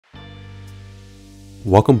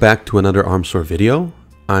Welcome back to another Armstore video.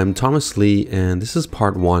 I'm Thomas Lee and this is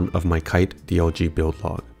part 1 of my Kite DLG build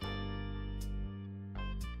log.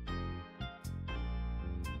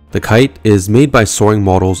 The Kite is made by Soaring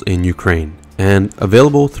Models in Ukraine and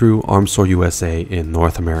available through Armstore USA in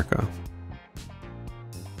North America.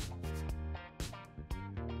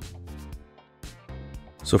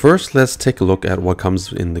 So first, let's take a look at what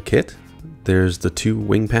comes in the kit. There's the 2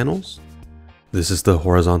 wing panels. This is the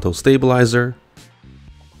horizontal stabilizer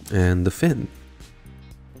and the fin.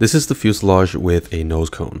 This is the fuselage with a nose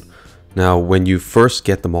cone. Now, when you first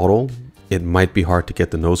get the model, it might be hard to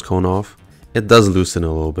get the nose cone off. It does loosen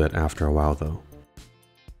a little bit after a while though.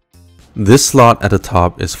 This slot at the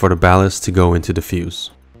top is for the ballast to go into the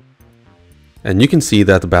fuse. And you can see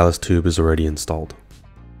that the ballast tube is already installed.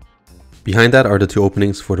 Behind that are the 2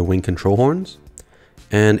 openings for the wing control horns.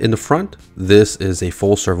 And in the front, this is a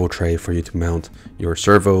full servo tray for you to mount your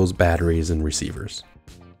servos, batteries, and receivers.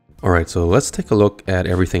 Alright, so let's take a look at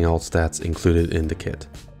everything else that's included in the kit.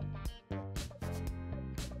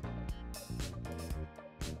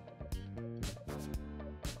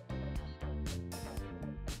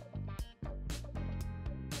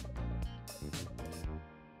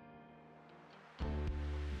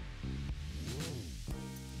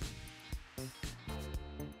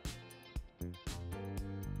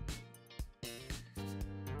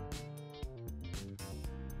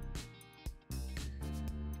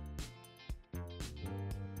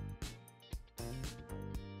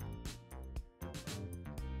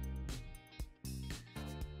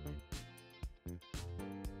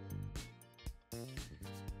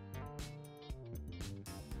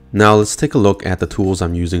 Now let's take a look at the tools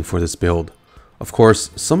I'm using for this build. Of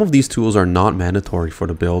course, some of these tools are not mandatory for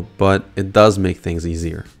the build, but it does make things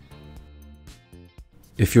easier.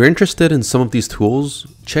 If you're interested in some of these tools,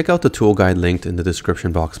 check out the tool guide linked in the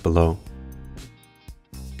description box below.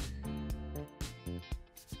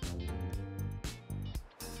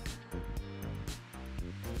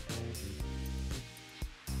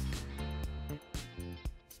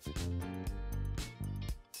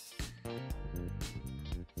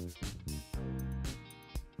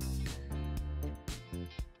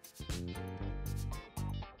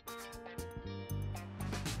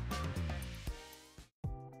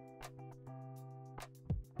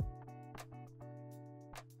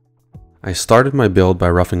 I started my build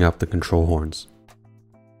by roughing up the control horns.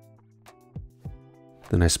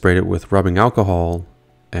 Then I sprayed it with rubbing alcohol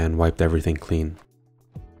and wiped everything clean.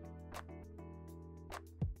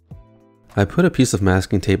 I put a piece of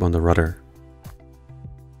masking tape on the rudder.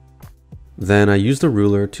 Then I used a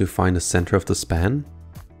ruler to find the center of the span.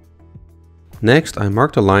 Next, I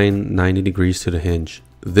marked a line 90 degrees to the hinge.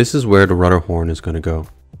 This is where the rudder horn is going to go.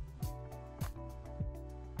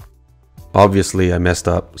 Obviously I messed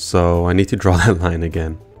up, so I need to draw that line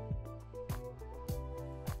again.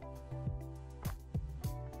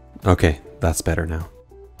 Okay, that's better now.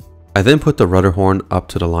 I then put the rudder horn up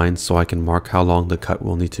to the line so I can mark how long the cut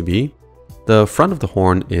will need to be. The front of the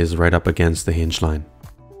horn is right up against the hinge line.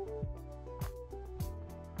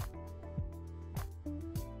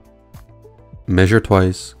 Measure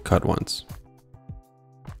twice, cut once.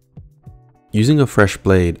 Using a fresh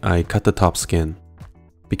blade, I cut the top skin.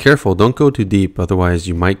 Be careful, don't go too deep, otherwise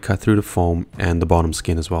you might cut through the foam and the bottom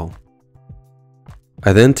skin as well.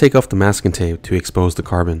 I then take off the masking tape to expose the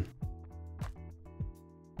carbon.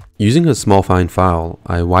 Using a small fine file,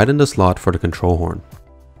 I widen the slot for the control horn.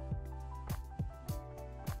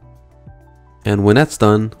 And when that's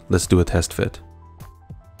done, let's do a test fit.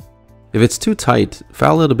 If it's too tight,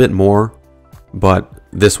 file it a bit more, but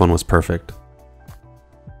this one was perfect.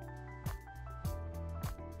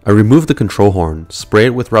 I remove the control horn, spray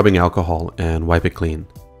it with rubbing alcohol, and wipe it clean.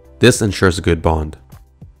 This ensures a good bond.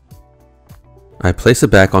 I place it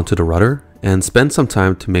back onto the rudder and spend some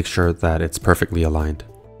time to make sure that it's perfectly aligned.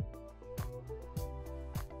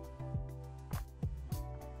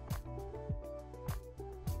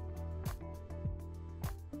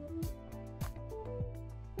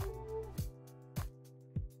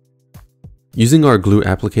 Using our glue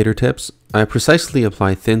applicator tips, I precisely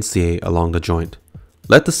apply thin CA along the joint.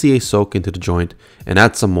 Let the CA soak into the joint and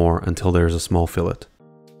add some more until there is a small fillet.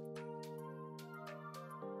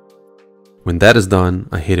 When that is done,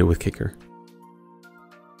 I hit it with kicker.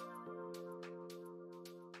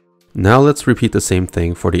 Now let's repeat the same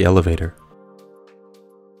thing for the elevator.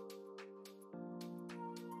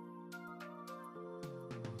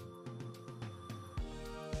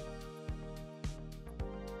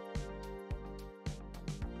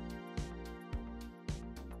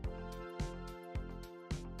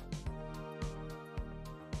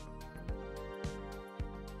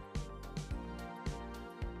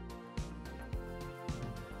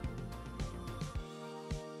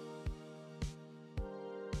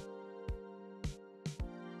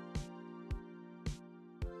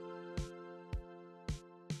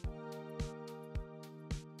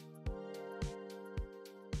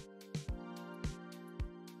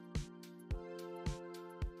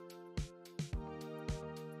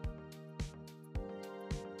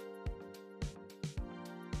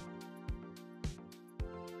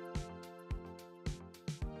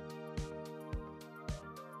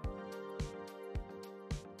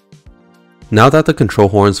 Now that the control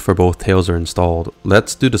horns for both tails are installed,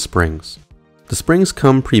 let's do the springs. The springs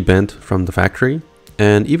come pre-bent from the factory,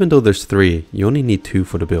 and even though there's 3, you only need 2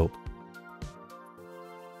 for the build.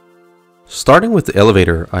 Starting with the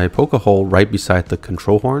elevator, I poke a hole right beside the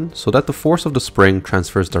control horn so that the force of the spring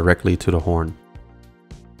transfers directly to the horn.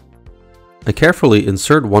 I carefully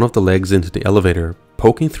insert one of the legs into the elevator,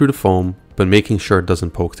 poking through the foam, but making sure it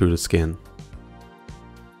doesn't poke through the skin.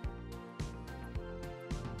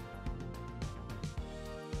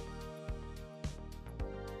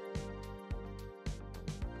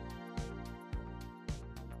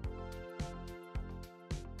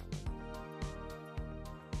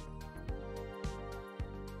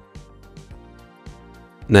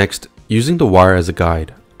 Next, using the wire as a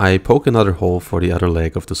guide, I poke another hole for the other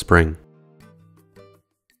leg of the spring.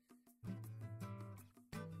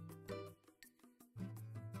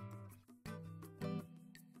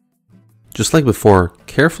 Just like before,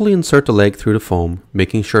 carefully insert the leg through the foam,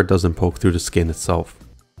 making sure it doesn't poke through the skin itself.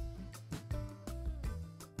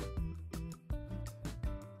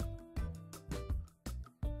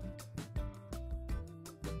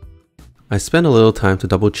 I spent a little time to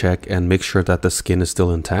double check and make sure that the skin is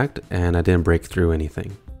still intact and I didn't break through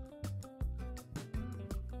anything.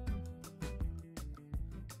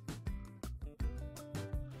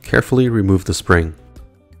 Carefully remove the spring.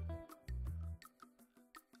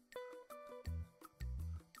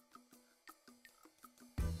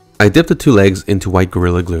 I dip the 2 legs into white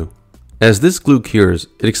Gorilla Glue. As this glue cures,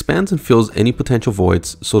 it expands and fills any potential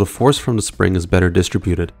voids so the force from the spring is better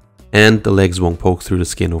distributed and the legs won't poke through the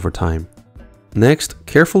skin over time. Next,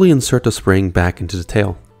 carefully insert the spring back into the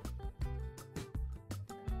tail.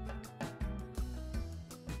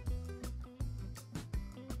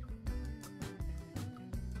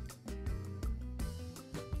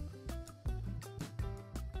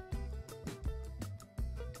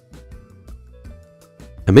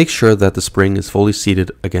 And make sure that the spring is fully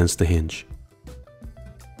seated against the hinge.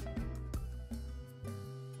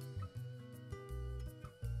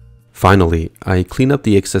 Finally, I clean up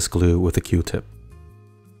the excess glue with a Q-tip.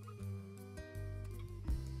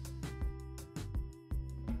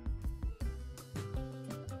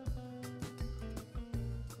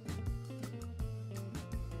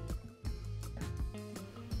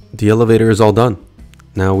 The elevator is all done.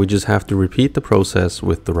 Now we just have to repeat the process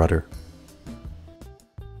with the rudder.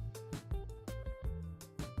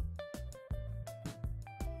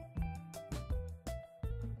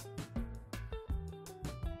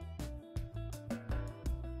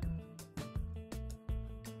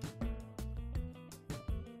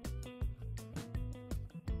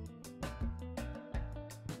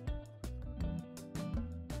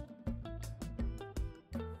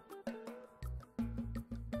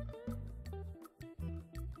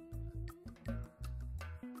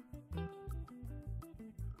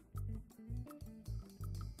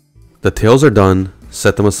 The tails are done,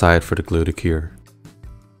 set them aside for the glue to cure.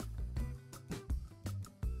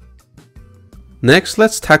 Next,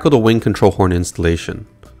 let's tackle the wing control horn installation.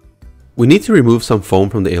 We need to remove some foam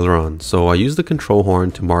from the aileron, so I use the control horn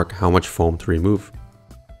to mark how much foam to remove.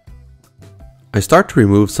 I start to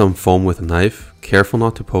remove some foam with a knife, careful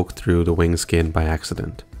not to poke through the wing skin by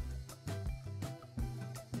accident.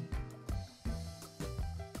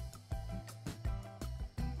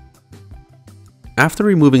 After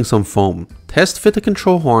removing some foam, test fit the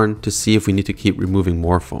control horn to see if we need to keep removing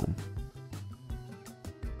more foam.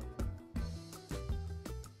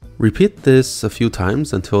 Repeat this a few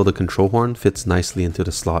times until the control horn fits nicely into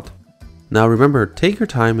the slot. Now remember, take your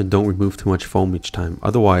time and don't remove too much foam each time,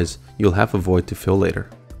 otherwise you'll have a void to fill later.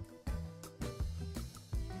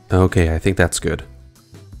 Okay, I think that's good.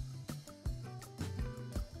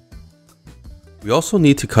 We also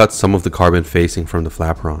need to cut some of the carbon facing from the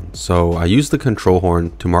flaperon, so I use the control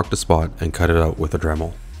horn to mark the spot and cut it out with a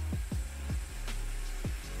Dremel.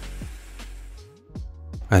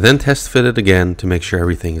 I then test fit it again to make sure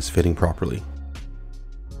everything is fitting properly.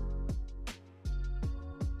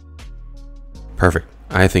 Perfect,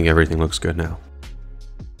 I think everything looks good now.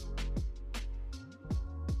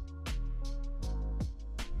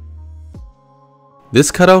 This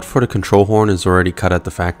cutout for the control horn is already cut at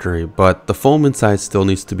the factory, but the foam inside still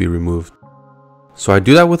needs to be removed. So I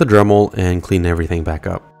do that with a Dremel and clean everything back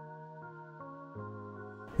up.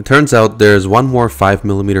 It turns out there's one more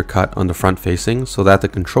 5mm cut on the front facing so that the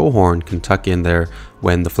control horn can tuck in there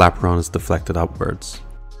when the flaperon is deflected upwards.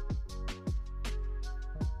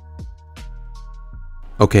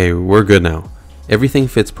 Okay, we're good now. Everything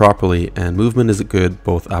fits properly and movement is good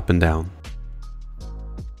both up and down.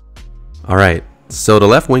 Alright. So the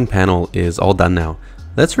left wing panel is all done now.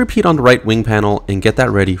 Let's repeat on the right wing panel and get that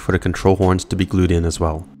ready for the control horns to be glued in as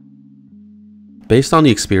well. Based on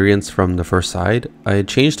the experience from the first side, I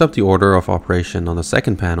changed up the order of operation on the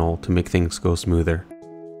second panel to make things go smoother.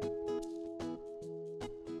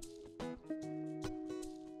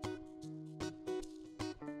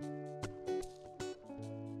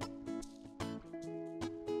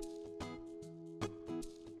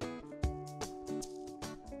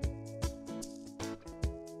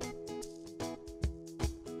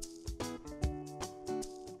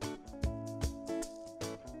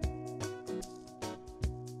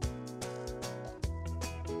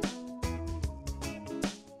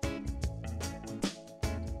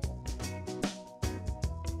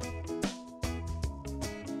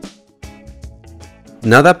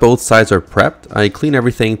 Now that both sides are prepped, I clean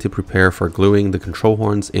everything to prepare for gluing the control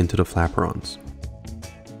horns into the flaperons.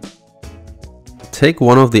 Take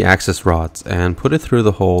one of the access rods and put it through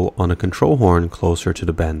the hole on a control horn closer to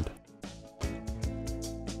the bend.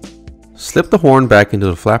 Slip the horn back into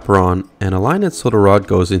the flaperon and align it so the rod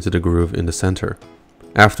goes into the groove in the center.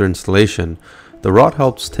 After installation, the rod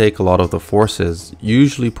helps take a lot of the forces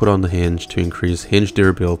usually put on the hinge to increase hinge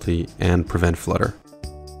durability and prevent flutter.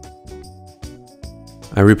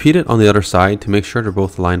 I repeat it on the other side to make sure they're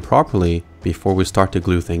both aligned properly before we start to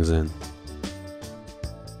glue things in.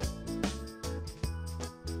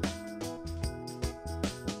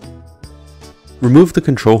 Remove the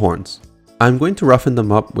control horns. I'm going to roughen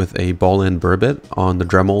them up with a ball-end burr bit on the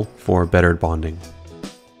Dremel for better bonding.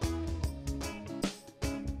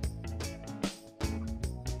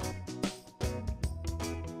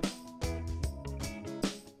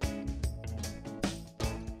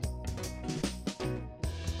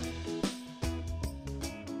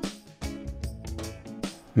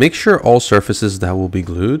 Make sure all surfaces that will be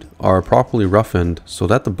glued are properly roughened so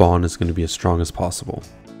that the bond is going to be as strong as possible.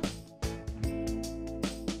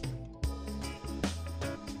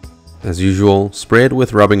 As usual, spray it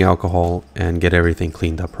with rubbing alcohol and get everything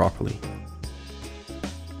cleaned up properly.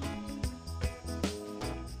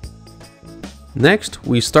 Next,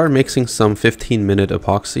 we start mixing some 15-minute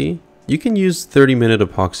epoxy. You can use 30-minute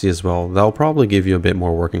epoxy as well, that'll probably give you a bit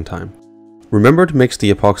more working time. Remember to mix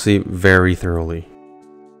the epoxy very thoroughly.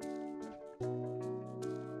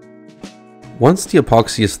 Once the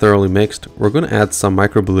epoxy is thoroughly mixed, we're going to add some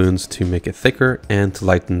micro balloons to make it thicker and to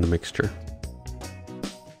lighten the mixture.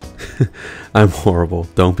 I'm horrible,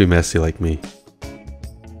 don't be messy like me.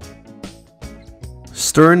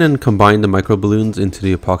 Stir in and combine the micro balloons into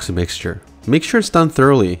the epoxy mixture. Make sure it's done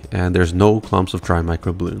thoroughly and there's no clumps of dry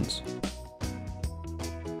micro balloons.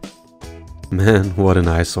 Man, what an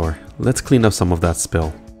eyesore. Let's clean up some of that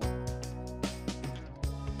spill.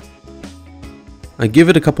 I give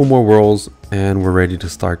it a couple more whirls and we're ready to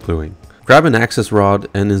start gluing. Grab an access rod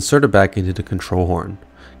and insert it back into the control horn.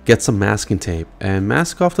 Get some masking tape and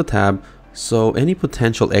mask off the tab so any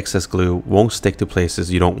potential excess glue won't stick to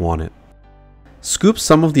places you don't want it. Scoop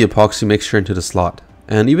some of the epoxy mixture into the slot,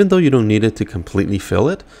 and even though you don't need it to completely fill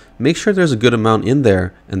it, make sure there's a good amount in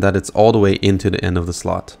there and that it's all the way into the end of the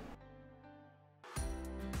slot.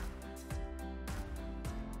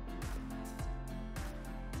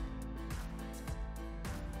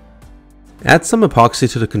 Add some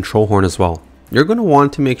epoxy to the control horn as well. You're going to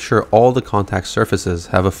want to make sure all the contact surfaces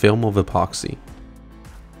have a film of epoxy.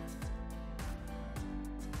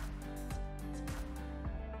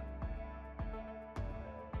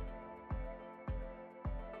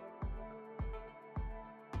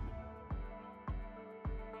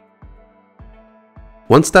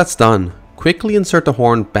 Once that's done, quickly insert the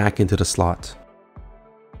horn back into the slot.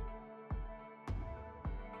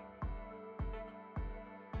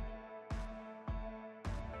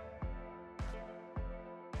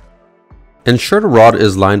 Ensure the rod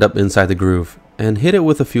is lined up inside the groove and hit it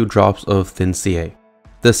with a few drops of thin CA.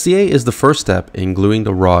 The CA is the first step in gluing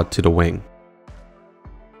the rod to the wing.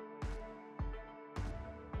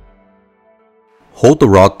 Hold the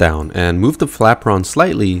rod down and move the flaperon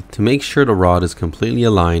slightly to make sure the rod is completely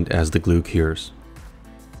aligned as the glue cures.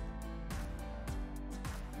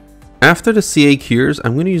 After the CA cures,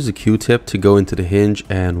 I'm going to use a Q-tip to go into the hinge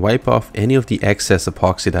and wipe off any of the excess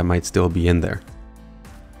epoxy that might still be in there.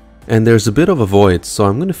 And there's a bit of a void, so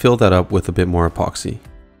I'm going to fill that up with a bit more epoxy.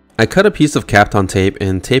 I cut a piece of Kapton tape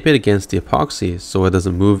and tape it against the epoxy so it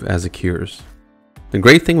doesn't move as it cures. The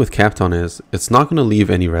great thing with Kapton is, it's not going to leave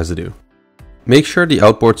any residue. Make sure the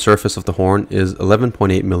outboard surface of the horn is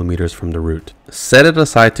 11.8 millimeters from the root. Set it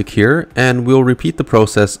aside to cure and we'll repeat the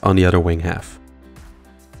process on the other wing half.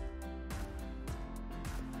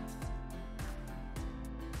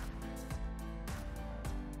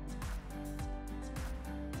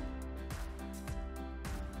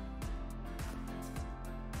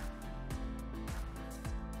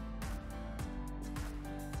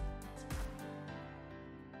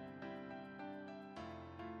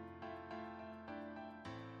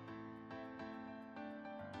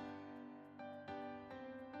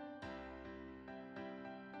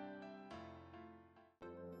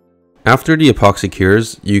 After the epoxy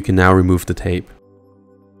cures, you can now remove the tape.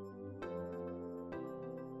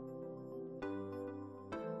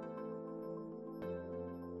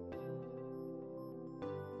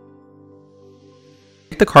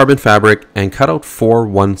 Take the carbon fabric and cut out 4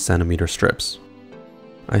 1cm strips.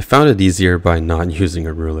 I found it easier by not using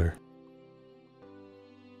a ruler.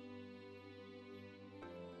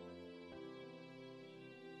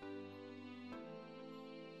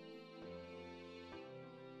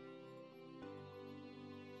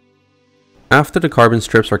 After the carbon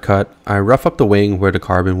strips are cut, I rough up the wing where the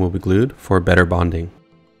carbon will be glued for better bonding.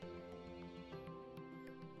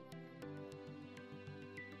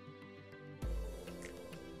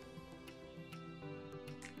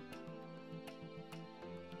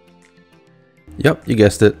 Yep, you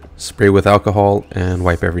guessed it. Spray with alcohol and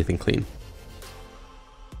wipe everything clean.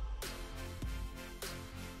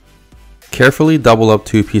 Carefully double up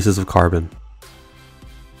 2 pieces of carbon.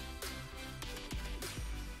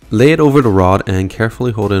 Lay it over the rod and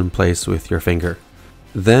carefully hold it in place with your finger.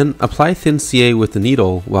 Then apply thin CA with the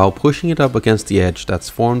needle while pushing it up against the edge that's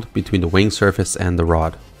formed between the wing surface and the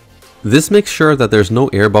rod. This makes sure that there's no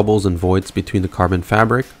air bubbles and voids between the carbon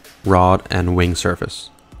fabric, rod, and wing surface.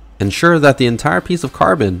 Ensure that the entire piece of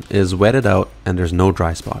carbon is wetted out and there's no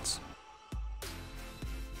dry spots.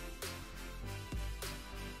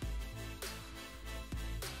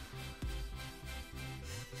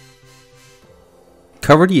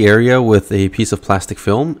 Cover the area with a piece of plastic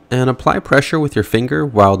film and apply pressure with your finger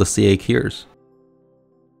while the CA cures.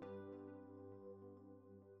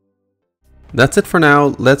 That's it for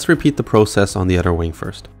now. Let's repeat the process on the other wing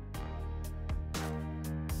first.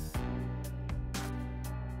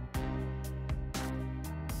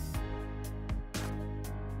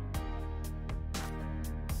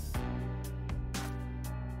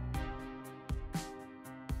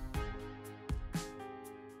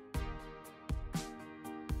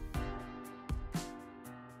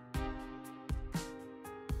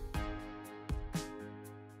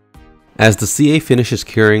 As the CA finishes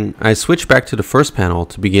curing, I switch back to the first panel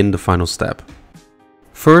to begin the final step.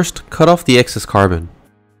 First, cut off the excess carbon.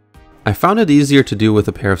 I found it easier to do with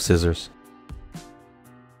a pair of scissors.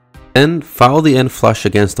 Then, file the end flush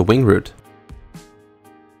against the wing root.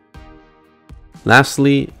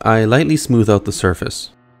 Lastly, I lightly smooth out the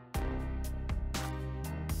surface.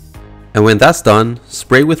 And when that's done,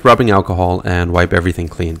 spray with rubbing alcohol and wipe everything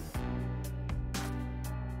clean.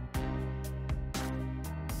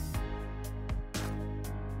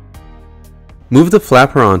 Move the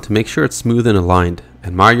flapper on to make sure it's smooth and aligned,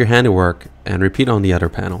 admire your handiwork, and repeat on the other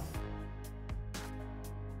panel.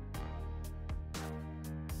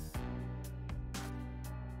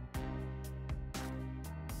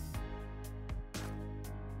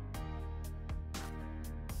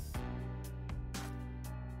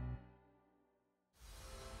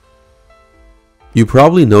 You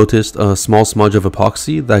probably noticed a small smudge of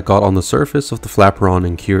epoxy that got on the surface of the flaperon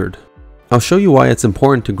and cured. I'll show you why it's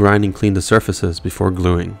important to grind and clean the surfaces before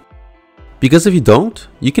gluing. Because if you don't,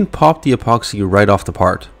 you can pop the epoxy right off the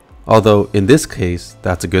part, although in this case,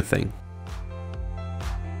 that's a good thing.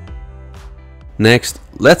 Next,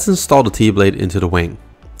 let's install the T-blade into the wing.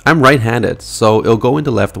 I'm right-handed, so it'll go in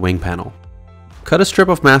the left wing panel. Cut a strip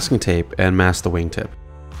of masking tape and mask the wingtip.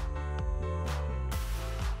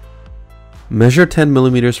 Measure 10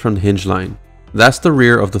 mm from the hinge line. That's the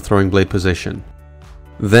rear of the throwing blade position.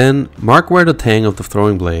 Then, mark where the tang of the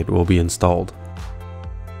throwing blade will be installed.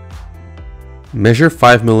 Measure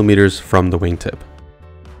 5 mm from the wingtip.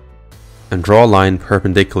 And draw a line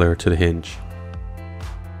perpendicular to the hinge.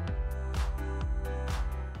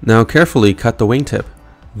 Now carefully cut the wingtip.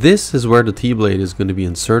 This is where the T-blade is going to be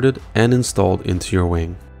inserted and installed into your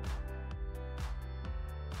wing.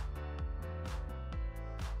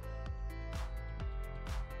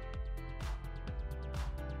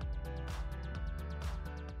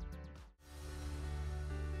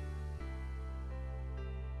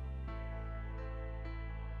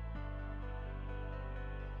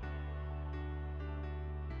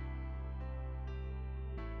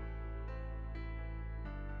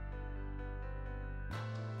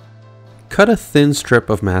 Cut a thin strip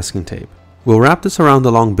of masking tape. We'll wrap this around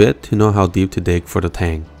the long bit to know how deep to dig for the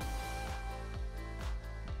tang.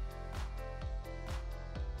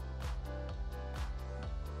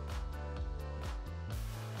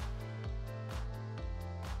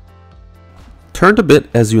 Turn the bit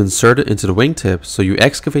as you insert it into the wingtip so you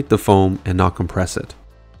excavate the foam and not compress it.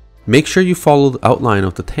 Make sure you follow the outline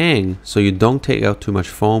of the tang so you don't take out too much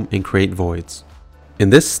foam and create voids. In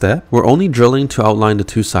this step, we're only drilling to outline the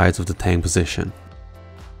 2 sides of the tang position.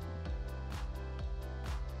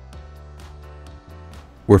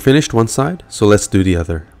 We're finished one side, so let's do the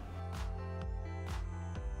other.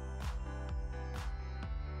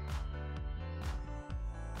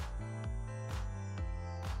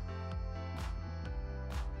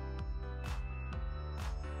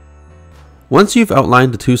 Once you've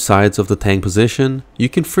outlined the two sides of the tang position, you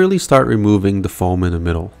can freely start removing the foam in the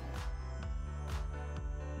middle.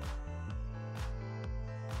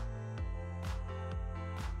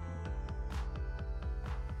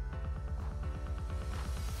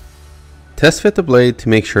 Test fit the blade to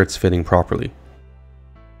make sure it's fitting properly.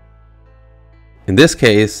 In this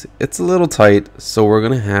case, it's a little tight, so we're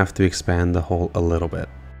going to have to expand the hole a little bit.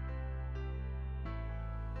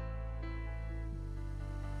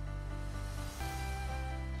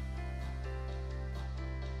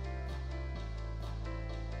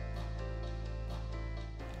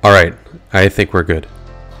 Alright, I think we're good.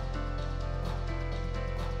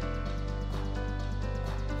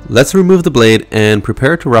 Let's remove the blade and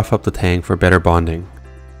prepare to rough up the tang for better bonding.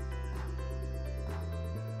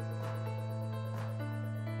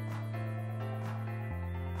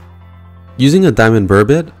 Using a diamond burr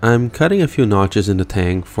bit, I'm cutting a few notches in the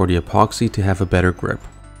tang for the epoxy to have a better grip.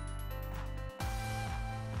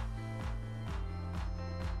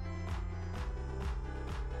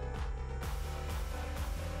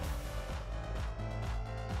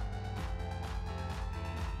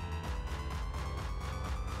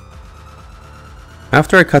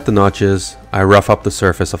 After I cut the notches, I rough up the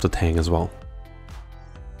surface of the tang as well.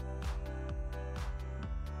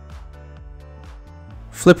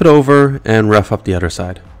 Flip it over and rough up the other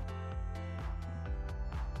side.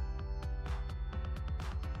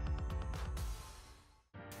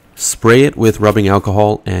 Spray it with rubbing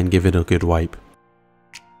alcohol and give it a good wipe.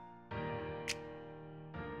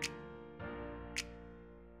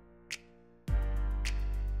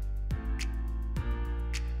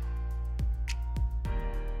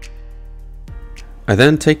 I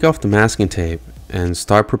then take off the masking tape and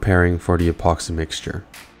start preparing for the epoxy mixture.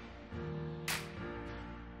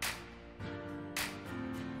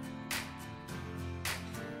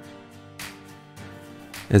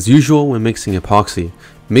 As usual when mixing epoxy,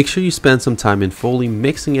 make sure you spend some time in fully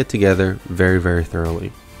mixing it together very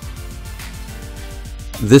thoroughly.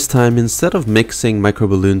 This time, instead of mixing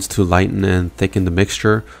microballoons to lighten and thicken the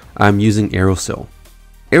mixture, I'm using aerosol.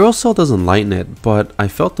 Aerosol doesn't lighten it, but I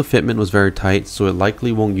felt the fitment was very tight, so it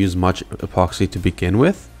likely won't use much epoxy to begin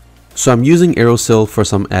with. So I'm using aerosol for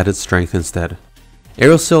some added strength instead.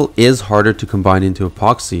 Aerosol is harder to combine into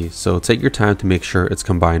epoxy, so take your time to make sure it's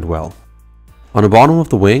combined well. On the bottom of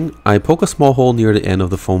the wing, I poke a small hole near the end of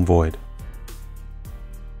the foam void.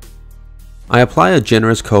 I apply a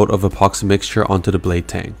generous coat of epoxy mixture onto the blade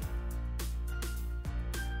tang.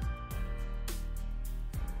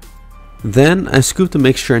 Then I scoop the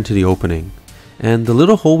mixture into the opening, and the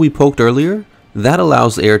little hole we poked earlier, that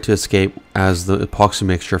allows air to escape as the epoxy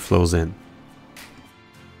mixture flows in.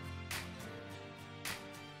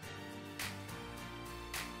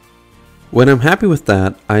 When I'm happy with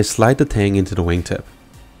that, I slide the tang into the wingtip,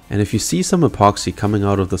 and if you see some epoxy coming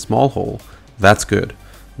out of the small hole, that's good.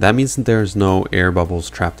 That means that there's no air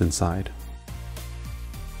bubbles trapped inside.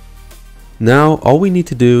 Now all we need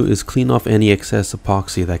to do is clean off any excess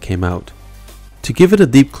epoxy that came out. To give it a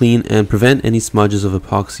deep clean and prevent any smudges of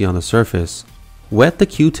epoxy on the surface, wet the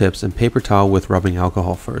Q-tips and paper towel with rubbing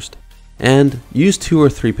alcohol first, and use 2 or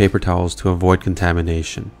 3 paper towels to avoid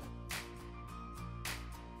contamination.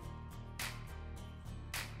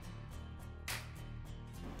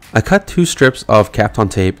 I cut 2 strips of Kapton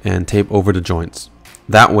tape and tape over the joints.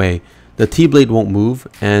 That way, the T-blade won't move,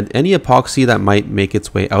 and any epoxy that might make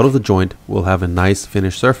its way out of the joint will have a nice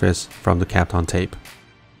finished surface from the Kapton tape.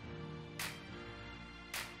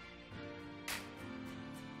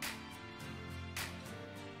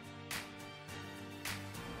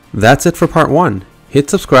 That's it for part 1. Hit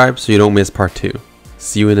subscribe so you don't miss part 2.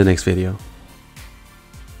 See you in the next video.